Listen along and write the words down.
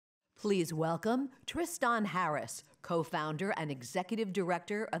Please welcome Tristan Harris, co-founder and executive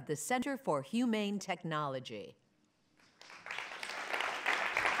director of the Center for Humane Technology.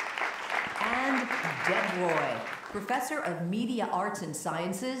 And Deb Roy, professor of Media Arts and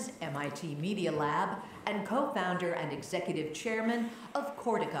Sciences, MIT Media Lab, and co-founder and executive chairman of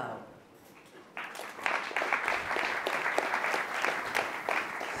Cortico.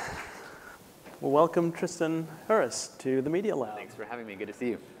 Well, welcome, Tristan Harris, to the Media Lab. Thanks for having me. Good to see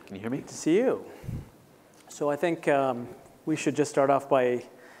you. Can you hear me? Good to see you. So I think we should just start off by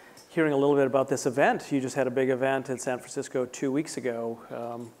hearing a little bit about this event. You just had a big event in San Francisco 2 weeks ago.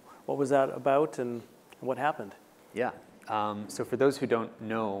 What was that about and what happened? Yeah. So for those who don't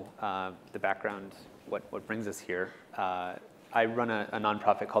know the background, what brings us here, I run a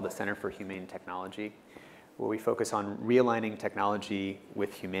nonprofit called the Center for Humane Technology, where we focus on realigning technology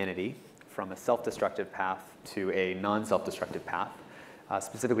with humanity from a self-destructive path to a non-self-destructive path,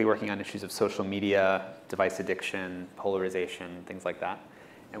 specifically working on issues of social media, device addiction, polarization, things like that.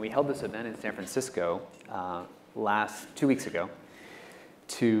 And we held this event in San Francisco 2 weeks ago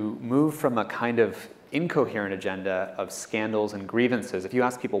to move from a kind of incoherent agenda of scandals and grievances. If you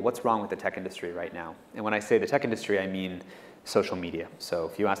ask people what's wrong with the tech industry right now, and when I say the tech industry, I mean social media. So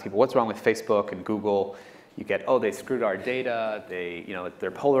if you ask people what's wrong with Facebook and Google, you get, oh, they screwed our data, they're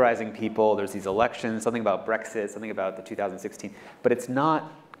polarizing people, there's these elections, something about Brexit, something about the 2016, but it's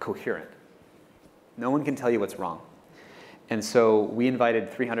not coherent. No one can tell you what's wrong. And so we invited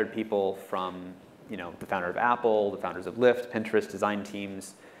 300 people from the founder of Apple, the founders of Lyft, Pinterest, design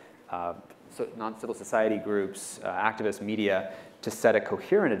teams, non-civil society groups, activists, media, to set a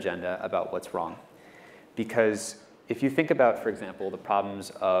coherent agenda about what's wrong. Because if you think about, for example, the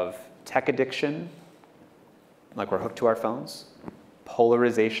problems of tech addiction, like we're hooked to our phones,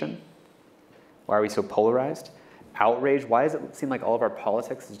 polarization, why are we so polarized? Outrage, why does it seem like all of our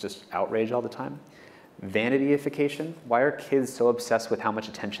politics is just outrage all the time? Vanityification, why are kids so obsessed with how much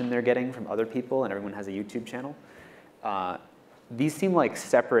attention they're getting from other people and everyone has a YouTube channel? These seem like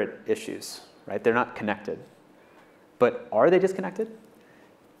separate issues, right? They're not connected. But are they disconnected?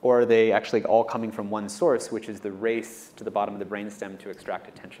 Or are they actually all coming from one source, which is the race to the bottom of the brainstem to extract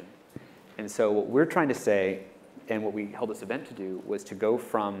attention? And so what we're trying to say, and what we held this event to do, was to go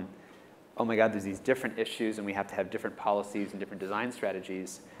from, oh my God, there's these different issues and we have to have different policies and different design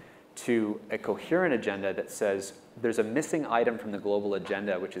strategies, to a coherent agenda that says there's a missing item from the global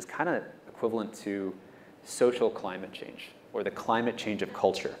agenda, which is kind of equivalent to social climate change, or the climate change of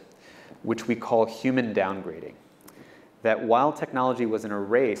culture, which we call human downgrading. That while technology was in a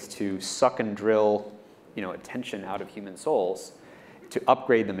race to suck and drill attention out of human souls, to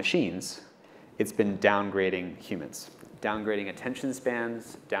upgrade the machines, it's been downgrading humans. Downgrading attention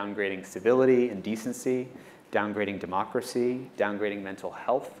spans, downgrading civility and decency, downgrading democracy, downgrading mental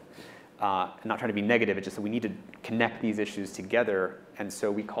health. I'm not trying to be negative, it's just that we need to connect these issues together, and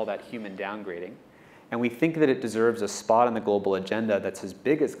so we call that human downgrading. And we think that it deserves a spot on the global agenda that's as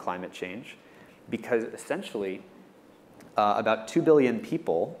big as climate change, because essentially about 2 billion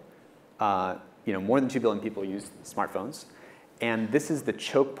people, more than 2 billion people use smartphones, and this is the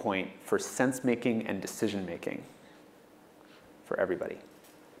choke point for sense-making and decision-making for everybody.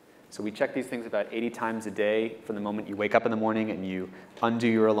 So we check these things about 80 times a day from the moment you wake up in the morning and you undo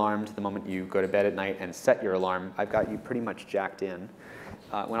your alarm to the moment you go to bed at night and set your alarm. I've got you pretty much jacked in.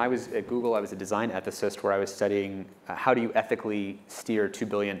 When I was at Google, I was a design ethicist where I was studying how do you ethically steer 2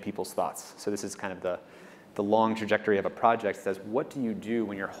 billion people's thoughts. So this is kind of the long trajectory of a project. It says, what do you do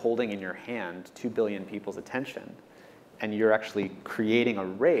when you're holding in your hand 2 billion people's attention and you're actually creating a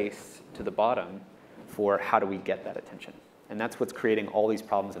race to the bottom for how do we get that attention? And that's what's creating all these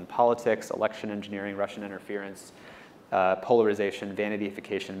problems in politics, election engineering, Russian interference, polarization,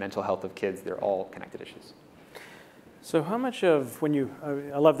 vanityification, mental health of kids. They're all connected issues. So how much of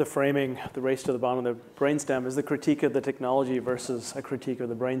I love the framing, the race to the bottom of the brainstem, is the critique of the technology versus a critique of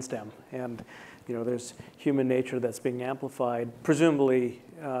the brainstem? And there's human nature that's being amplified. Presumably,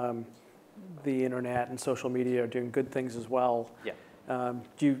 the internet and social media are doing good things as well. Yeah.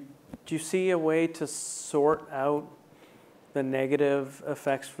 Do you see a way to sort out the negative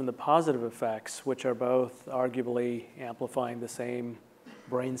effects from the positive effects, which are both arguably amplifying the same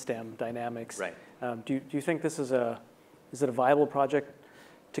brainstem dynamics? Right. Do you think this is it a viable project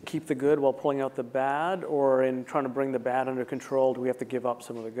to keep the good while pulling out the bad, or in trying to bring the bad under control, do we have to give up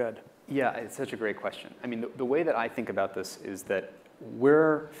some of the good? Yeah, it's such a great question. I mean, the way that I think about this is that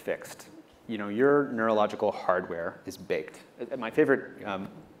we're fixed. Your neurological hardware is baked. My favorite,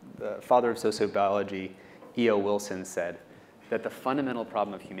 the father of sociobiology, E.O. Wilson, said that the fundamental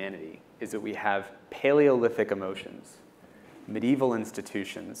problem of humanity is that we have Paleolithic emotions, medieval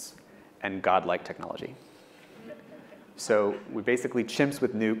institutions, and godlike technology. So we're basically chimps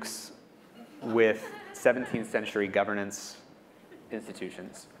with nukes with 17th century governance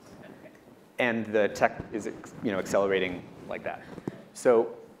institutions. And the tech is accelerating like that.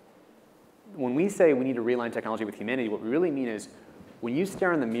 So when we say we need to realign technology with humanity, what we really mean is when you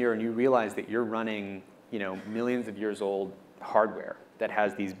stare in the mirror and you realize that you're running millions of years old hardware that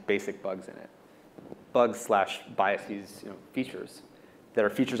has these basic bugs in it, bugs/biases, features that are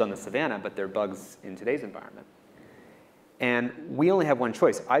features on the savannah, but they're bugs in today's environment. And we only have one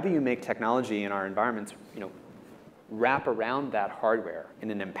choice. Either you make technology in our environments, wrap around that hardware in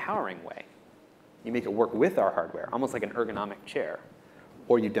an empowering way. You make it work with our hardware, almost like an ergonomic chair,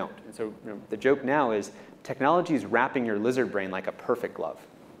 or you don't. And so the joke now is technology is wrapping your lizard brain like a perfect glove.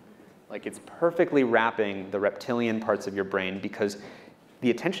 Like it's perfectly wrapping the reptilian parts of your brain because the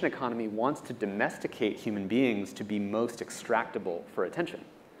attention economy wants to domesticate human beings to be most extractable for attention.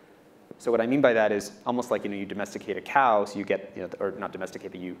 So what I mean by that is almost like you domesticate a cow, so you get, or not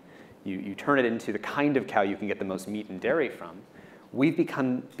domesticate, but you turn it into the kind of cow you can get the most meat and dairy from. We've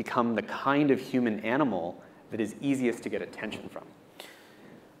become the kind of human animal that is easiest to get attention from.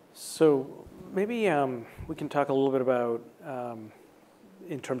 So maybe we can talk a little bit about,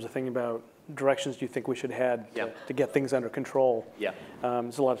 in terms of thinking about directions you think we should head to get things under control. Yeah.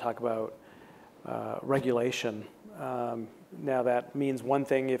 There's a lot of talk about regulation. Now that means one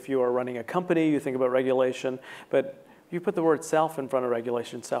thing if you are running a company, you think about regulation, but you put the word self in front of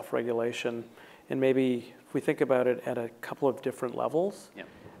regulation, self-regulation, and maybe if we think about it at a couple of different levels,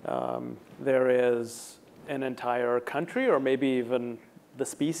 there is an entire country or maybe even the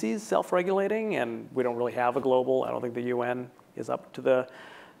species self-regulating, and we don't really have a global, I don't think the UN is up to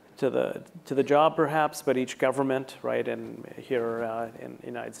the job perhaps, but each government, right, and here in the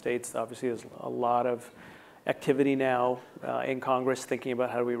United States, obviously there's a lot of activity now in Congress thinking about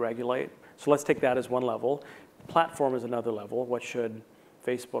how do we regulate. So let's take that as one level. Platform is another level. What should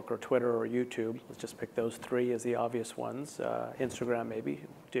Facebook or Twitter or YouTube, let's just pick those three as the obvious ones, Instagram maybe,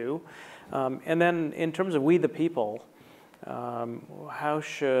 do. And then in terms of we the people, how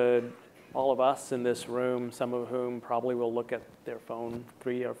should all of us in this room, some of whom probably will look at their phone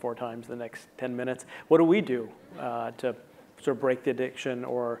 3 or 4 times in the next 10 minutes, what do we do to sort of break the addiction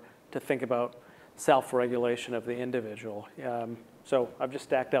or to think about self-regulation of the individual? So I've just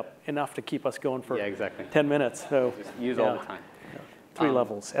stacked up enough to keep us going for 10 minutes. So just use all the time. 3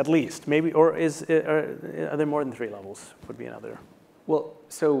 levels at least, maybe, or are there more than 3 levels? Would be another. Well,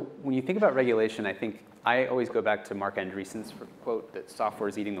 so when you think about regulation, I think I always go back to Marc Andreessen's quote that software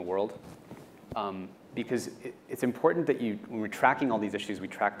is eating the world, because it's important that when we're tracking all these issues, we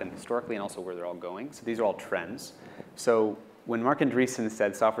track them historically and also where they're all going. So these are all trends. So when Marc Andreessen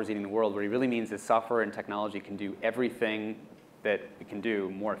said software is eating the world, what he really means is software and technology can do everything that it can do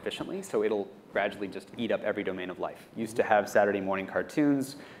more efficiently, so it'll gradually just eat up every domain of life. Used to have Saturday morning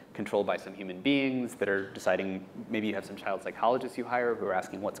cartoons controlled by some human beings that are deciding, maybe you have some child psychologists you hire who are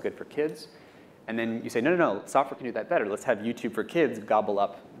asking what's good for kids. And then you say, no, software can do that better. Let's have YouTube for kids gobble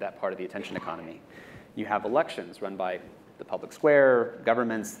up that part of the attention economy. You have elections run by the public square,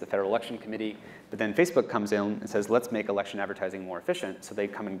 governments, the Federal Election Committee, but then Facebook comes in and says, let's make election advertising more efficient, so they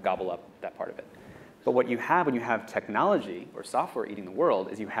come and gobble up that part of it. But what you have when you have technology or software eating the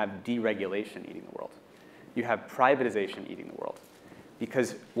world is you have deregulation eating the world. You have privatization eating the world.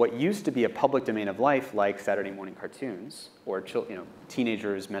 Because what used to be a public domain of life, like Saturday morning cartoons or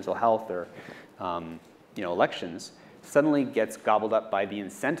teenagers' mental health or elections, suddenly gets gobbled up by the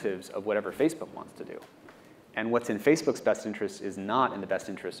incentives of whatever Facebook wants to do. And what's in Facebook's best interest is not in the best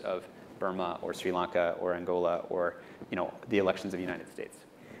interest of Burma or Sri Lanka or Angola or the elections of the United States.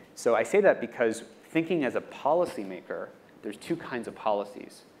 So I say that because thinking as a policymaker, there's 2 kinds of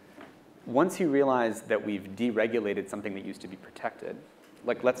policies. Once you realize that we've deregulated something that used to be protected,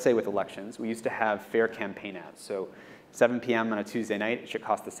 like let's say with elections, we used to have fair campaign ads. So 7 p.m. on a Tuesday night, it should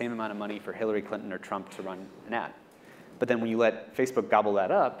cost the same amount of money for Hillary Clinton or Trump to run an ad. But then when you let Facebook gobble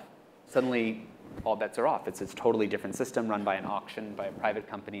that up, suddenly all bets are off. It's a totally different system run by an auction, by a private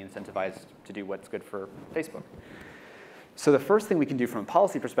company incentivized to do what's good for Facebook. So the first thing we can do from a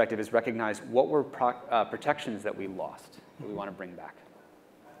policy perspective is recognize what were protections that we lost, that we want to bring back.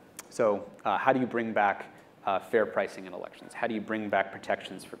 So how do you bring back fair pricing in elections? How do you bring back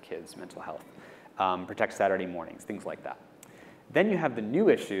protections for kids' mental health? Protect Saturday mornings, things like that. Then you have the new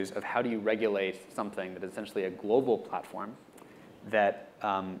issues of how do you regulate something that is essentially a global platform that,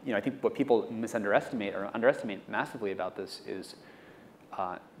 I think what people misunderestimate or underestimate massively about this is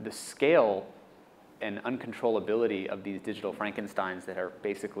the scale and uncontrollability of these digital Frankensteins that are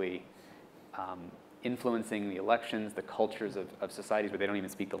basically influencing the elections, the cultures of societies where they don't even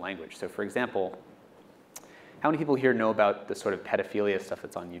speak the language. So for example, how many people here know about the sort of pedophilia stuff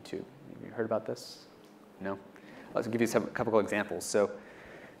that's on YouTube? Have you heard about this? No? I'll give you a couple of examples. So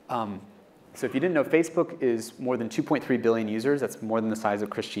if you didn't know, Facebook is more than 2.3 billion users. That's more than the size of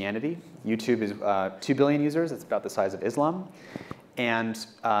Christianity. YouTube is 2 billion users. That's about the size of Islam. And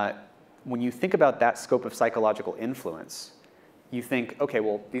when you think about that scope of psychological influence, you think, okay,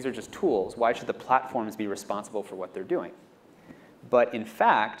 well, these are just tools. Why should the platforms be responsible for what they're doing? But in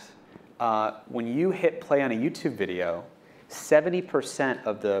fact, when you hit play on a YouTube video, 70%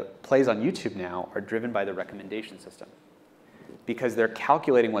 of the plays on YouTube now are driven by the recommendation system because they're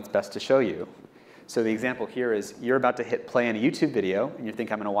calculating what's best to show you. So the example here is you're about to hit play on a YouTube video, and you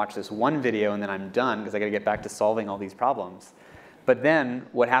think, I'm going to watch this one video, and then I'm done because I got to get back to solving all these problems. But then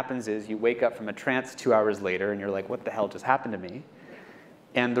what happens is you wake up from a trance 2 hours later, and you're like, what the hell just happened to me?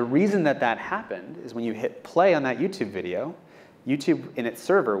 And the reason that that happened is when you hit play on that YouTube video, YouTube in its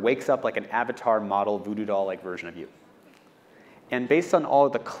server wakes up like an avatar model voodoo doll-like version of you. And based on all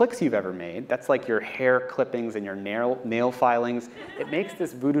the clicks you've ever made, that's like your hair clippings and your nail filings, it makes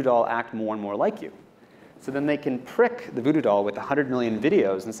this voodoo doll act more and more like you. So then they can prick the voodoo doll with 100 million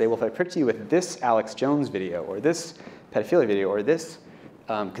videos and say, well, if I pricked you with this Alex Jones video, or this pedophilia video, or this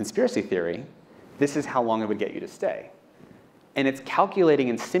conspiracy theory, this is how long it would get you to stay. And it's calculating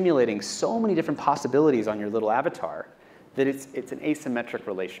and simulating so many different possibilities on your little avatar that it's an asymmetric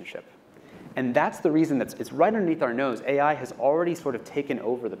relationship. And that's the reason it's right underneath our nose. AI has already sort of taken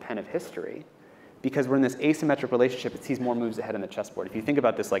over the pen of history because we're in this asymmetric relationship. It sees more moves ahead on the chessboard. If you think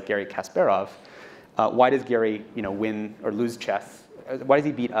about this like Garry Kasparov, why does Gary win or lose chess? Why does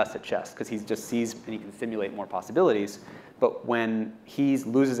he beat us at chess? Because he just sees and he can simulate more possibilities. But when he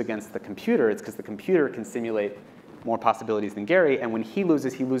loses against the computer, it's because the computer can simulate more possibilities than Gary. And when he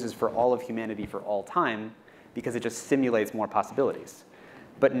loses for all of humanity for all time because it just simulates more possibilities.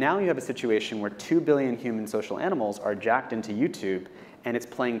 But now you have a situation where 2 billion human social animals are jacked into YouTube, and it's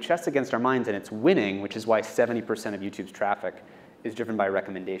playing chess against our minds, and it's winning, which is why 70% of YouTube's traffic is driven by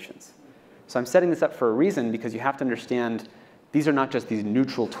recommendations. So I'm setting this up for a reason, because you have to understand these are not just these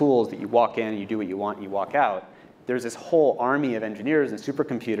neutral tools that you walk in, you do what you want, and you walk out. There's this whole army of engineers and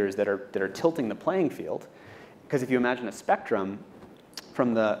supercomputers that are tilting the playing field. Because if you imagine a spectrum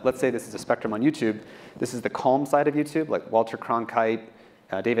from let's say this is a spectrum on YouTube, this is the calm side of YouTube, like Walter Cronkite,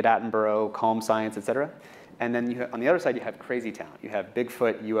 David Attenborough, Calm Science, et cetera. And then on the other side, you have Crazy Town. You have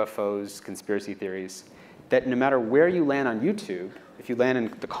Bigfoot, UFOs, conspiracy theories, that no matter where you land on YouTube, if you land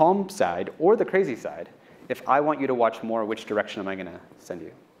in the calm side or the crazy side, if I want you to watch more, which direction am I going to send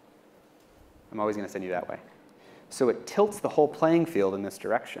you? I'm always going to send you that way. So it tilts the whole playing field in this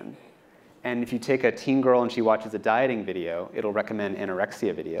direction. And if you take a teen girl and she watches a dieting video, it'll recommend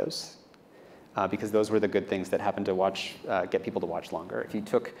anorexia videos. Because those were the good things that happened to get people to watch longer. If you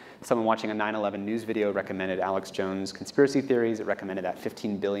took someone watching a 9/11 news video, it recommended Alex Jones conspiracy theories, it recommended that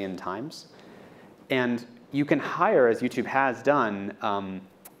 15 billion times. And you can hire, as YouTube has done,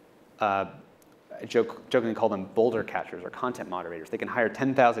 jokingly call them boulder catchers or content moderators. They can hire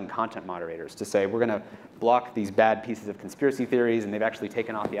 10,000 content moderators to say, we're going to block these bad pieces of conspiracy theories, and they've actually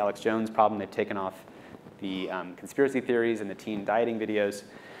taken off the Alex Jones problem, they've taken off the conspiracy theories and the teen dieting videos,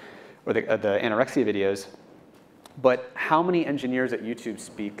 or the anorexia videos. But how many engineers at YouTube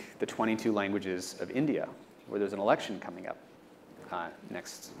speak the 22 languages of India, where there's an election coming up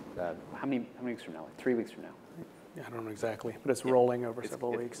next, how many weeks from now? Like 3 weeks from now? I don't know exactly, but it's rolling over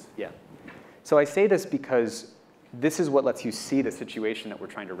several weeks. Yeah. So I say this because this is what lets you see the situation that we're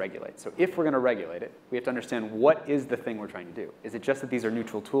trying to regulate. So if we're going to regulate it, we have to understand what is the thing we're trying to do. Is it just that these are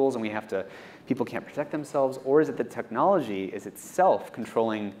neutral tools and people can't protect themselves, or is it that technology is itself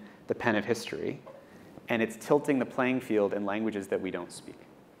controlling the pen of history, and it's tilting the playing field in languages that we don't speak?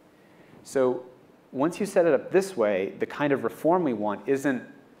 So once you set it up this way, the kind of reform we want isn't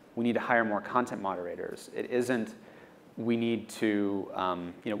we need to hire more content moderators. It isn't we need to,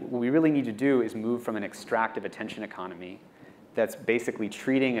 what we really need to do is move from an extractive attention economy that's basically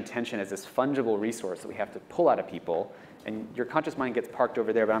treating attention as this fungible resource that we have to pull out of people, and your conscious mind gets parked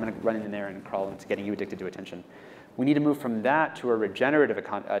over there, but I'm going to run in there and crawl into getting you addicted to attention. We need to move from that to a regenerative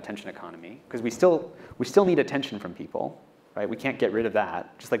attention economy, because we still need attention from people, right? We can't get rid of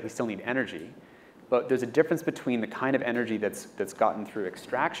that, just like we still need energy. But there's a difference between the kind of energy that's gotten through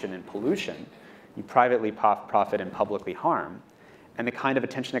extraction and pollution, you privately profit and publicly harm, and the kind of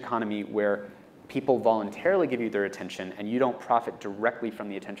attention economy where people voluntarily give you their attention and you don't profit directly from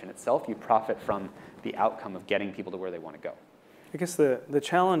the attention itself, you profit from the outcome of getting people to where they want to go. I guess the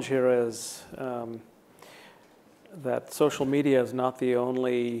challenge here is that social media is not the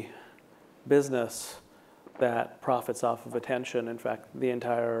only business that profits off of attention. In fact, the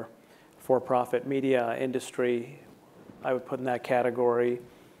entire for-profit media industry, I would put in that category.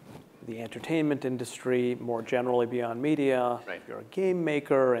 The entertainment industry, more generally beyond media. Right. If you're a game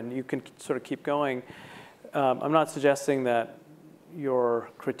maker, and you can sort of keep going. I'm not suggesting that your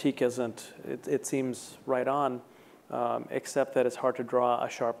critique isn't, it seems right on, except that it's hard to draw a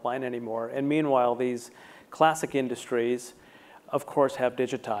sharp line anymore. And meanwhile, these classic industries, of course, have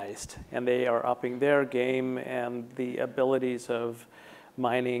digitized, and they are upping their game, and the abilities of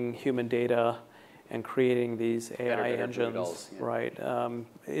mining human data and creating these AI engines, dolls, yeah. right?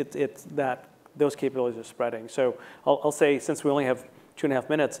 It's that those capabilities are spreading. So I'll say, since we only have 2.5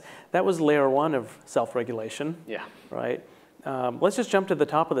 minutes, that was layer one of self-regulation, Yeah. right? Let's just jump to the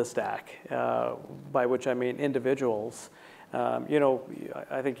top of the stack, by which I mean individuals.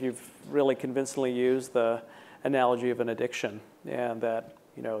 I think you've really convincingly used the analogy of an addiction, and that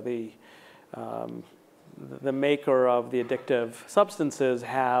the maker of the addictive substances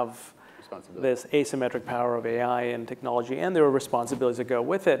have this asymmetric power of AI and technology, and there are responsibilities that go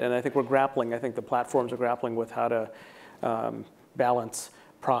with it. And I think I think the platforms are grappling with how to balance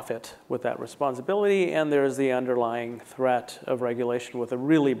profit with that responsibility. And there's the underlying threat of regulation with a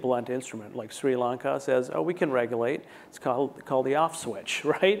really blunt instrument, like Sri Lanka says, oh, we can regulate. It's called the off switch,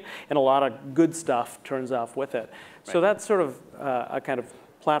 right? And a lot of good stuff turns off with it. Right. So that's sort of a kind of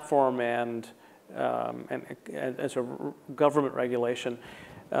platform and sort of government regulation.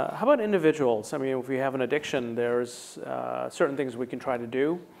 How about individuals? I mean, if we have an addiction, there's certain things we can try to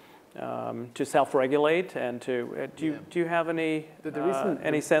do to self-regulate, and to do you have any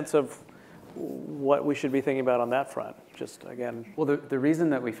any sense of what we should be thinking about on that front? Just again. Well, the reason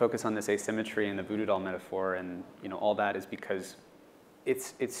that we focus on this asymmetry and the voodoo doll metaphor and all that is because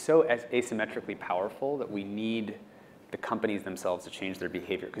it's so asymmetrically powerful that we need the companies themselves to change their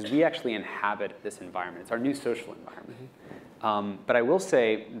behavior, because we actually inhabit this environment. It's our new social environment. Mm-hmm. But I will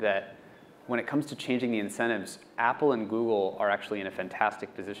say that when it comes to changing the incentives, Apple and Google are actually in a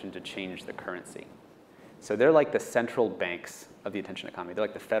fantastic position to change the currency. So they're like the central banks of the attention economy. They're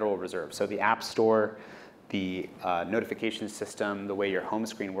like the Federal Reserve. So the App Store, the notification system, the way your home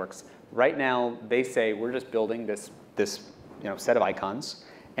screen works. Right now, they say we're just building this set of icons,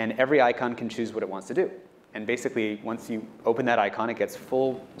 and every icon can choose what it wants to do. And basically, once you open that icon, it gets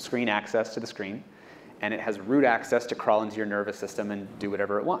full screen access to the screen, and it has root access to crawl into your nervous system and do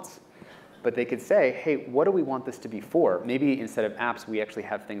whatever it wants. But they could say, hey, what do we want this to be for? Maybe instead of apps, we actually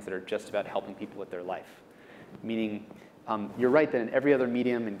have things that are just about helping people with their life. Meaning, you're right that in every other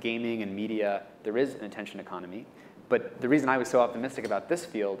medium, in gaming and media, there is an attention economy. But the reason I was so optimistic about this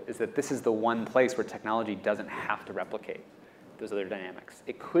field is that this is the one place where technology doesn't have to replicate those other dynamics.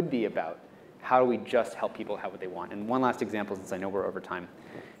 It could be about how do we just help people have what they want. And one last example, since I know we're over time,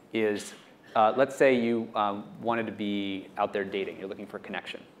 is let's say you wanted to be out there dating. You're looking for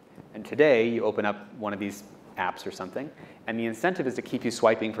connection. And today, you open up one of these apps or something, and the incentive is to keep you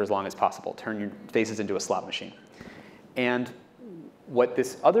swiping for as long as possible, turn your faces into a slot machine. And what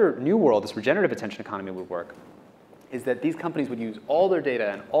this other new world, this regenerative attention economy would work, is that these companies would use all their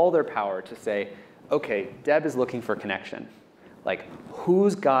data and all their power to say, okay, Deb is looking for connection. Like, who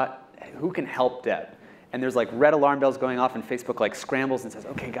can help Deb? And there's like red alarm bells going off, and Facebook like scrambles and says,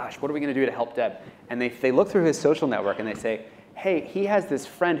 okay, gosh, what are we going to do to help Deb? And they look through his social network and they say, hey, he has this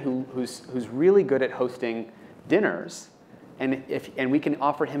friend who's really good at hosting dinners, and we can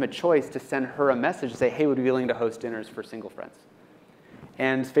offer him a choice to send her a message and say, hey, would you be willing to host dinners for single friends?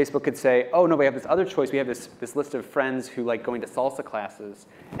 And Facebook could say, oh, no, we have this other choice. We have this list of friends who like going to salsa classes,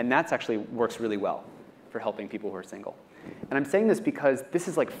 and that's actually works really well for helping people who are single. And I'm saying this because this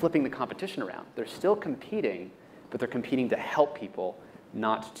is like flipping the competition around. They're still competing, but they're competing to help people,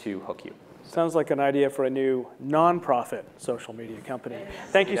 not to hook you. Sounds like an idea for a new non-profit social media company.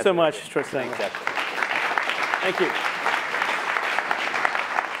 Thank you so much, Tristan. Exactly. Thank you.